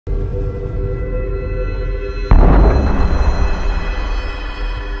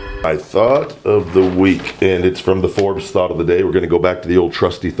My thought of the week, and it's from the Forbes thought of the day. We're going to go back to the old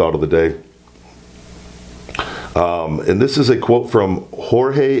trusty thought of the day. And this is a quote from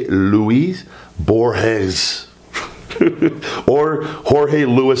Jorge Luis Borges or Jorge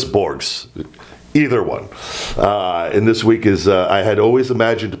Luis Borges. Either one. And this week is, I had always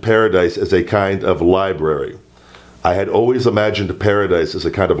imagined paradise as a kind of library. I had always imagined paradise as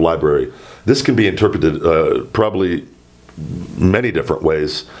a kind of library. This can be interpreted probably many different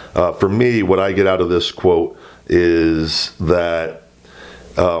ways. For me, what I get out of this quote is that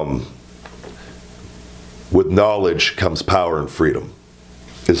with knowledge comes power and freedom.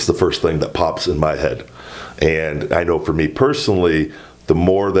 It's the first thing that pops in my head. And I know for me personally, the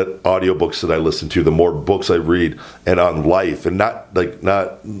more that audiobooks that I listen to, the more books I read, and on life, and not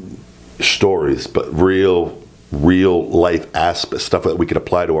stories, but real life aspects, stuff that we can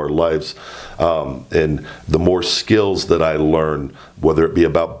apply to our lives. And the more skills that I learn, whether it be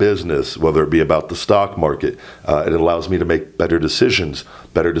about business, whether it be about the stock market, it allows me to make better decisions.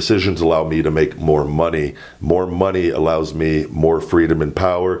 Better decisions allow me to make more money. More money allows me more freedom and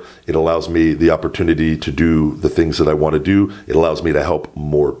power. It allows me the opportunity to do the things that I want to do. It allows me to help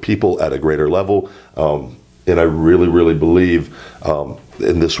more people at a greater level. And I really believe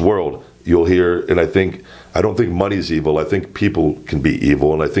in this world, you'll hear, and I don't think money's evil. I think people can be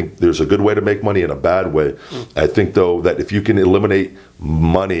evil, and I think there's a good way to make money and a bad way. I think, though, that if you can eliminate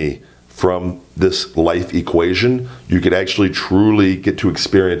money from this life equation, you could actually truly get to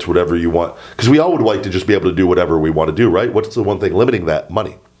experience whatever you want. Because we all would like to just be able to do whatever we want to do, right? What's the one thing limiting that?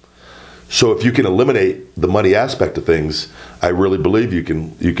 Money. So if you can eliminate the money aspect of things, I really believe you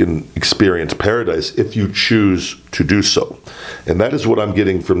can experience paradise if you choose to do so. And that is what I'm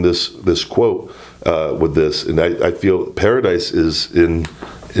getting from this quote with this. And I feel paradise is in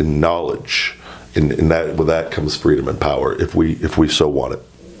knowledge. And that with that comes freedom and power if we so want it.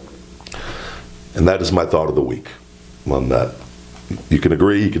 And that is my thought of the week on that. You can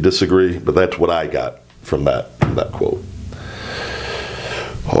agree, you can disagree, but that's what I got from that quote.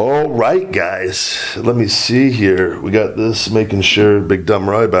 All right, guys. Let me see here. We got this, making sure Big Dumb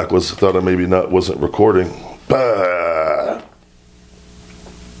Ryback thought I maybe wasn't recording.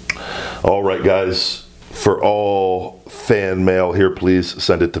 All right, guys. For all fan mail here, please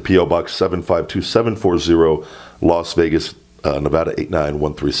send it to P.O. Box 752740, Las Vegas, Nevada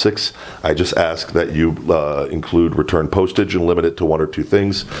 89136. I just ask that you include return postage and limit it to 1 or 2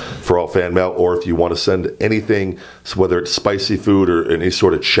 things for all fan mail. Or if you want to send anything, whether it's spicy food or any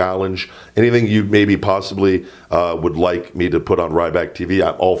sort of challenge, anything you maybe possibly would like me to put on Ryback TV,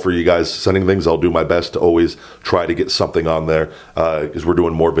 I'm all for you guys sending things. I'll do my best to always try to get something on there because we're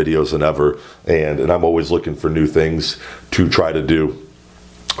doing more videos than ever, and I'm always looking for new things to try to do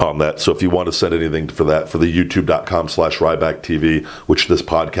on that. So if you want to send anything for that, for the youtube.com/Ryback TV, which this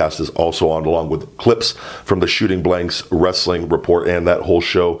podcast is also on, along with clips from the Shooting Blanks Wrestling Report and that whole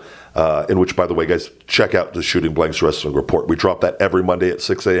show, in which, by the way, guys, check out the Shooting Blanks Wrestling Report. We drop that every Monday at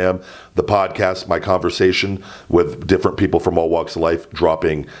 6 a.m. The podcast, my conversation with different people from all walks of life,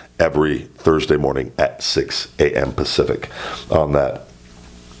 dropping every Thursday morning at 6 a.m. Pacific on that.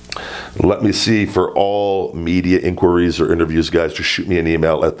 Let me see, for all media inquiries or interviews, guys, just shoot me an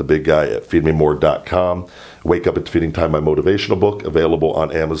email at thebigguy@feedmemore.com. Wake Up at Defeating Time, my motivational book, available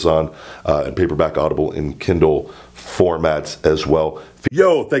on Amazon and paperback, Audible, and Kindle formats as well.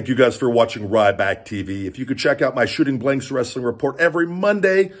 Yo, thank you guys for watching Ryback TV. If you could check out my Shooting Blanks Wrestling Report every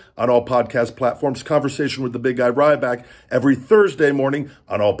Monday on all podcast platforms, Conversation with the Big Guy Ryback every Thursday morning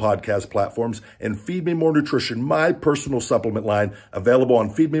on all podcast platforms, and Feed Me More Nutrition, my personal supplement line, available on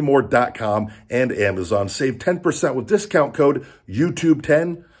feedmemore.com and Amazon. Save 10% with discount code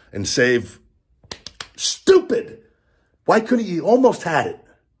YouTube10 and save. Stupid! Why couldn't you? Almost had it.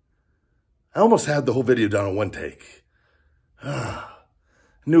 I almost had the whole video done in one take.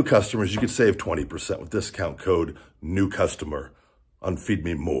 New customers, you can save 20% with discount code NEWCUSTOMER on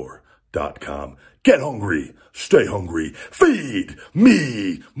feedmemore.com. Get hungry, stay hungry, feed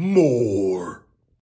me more.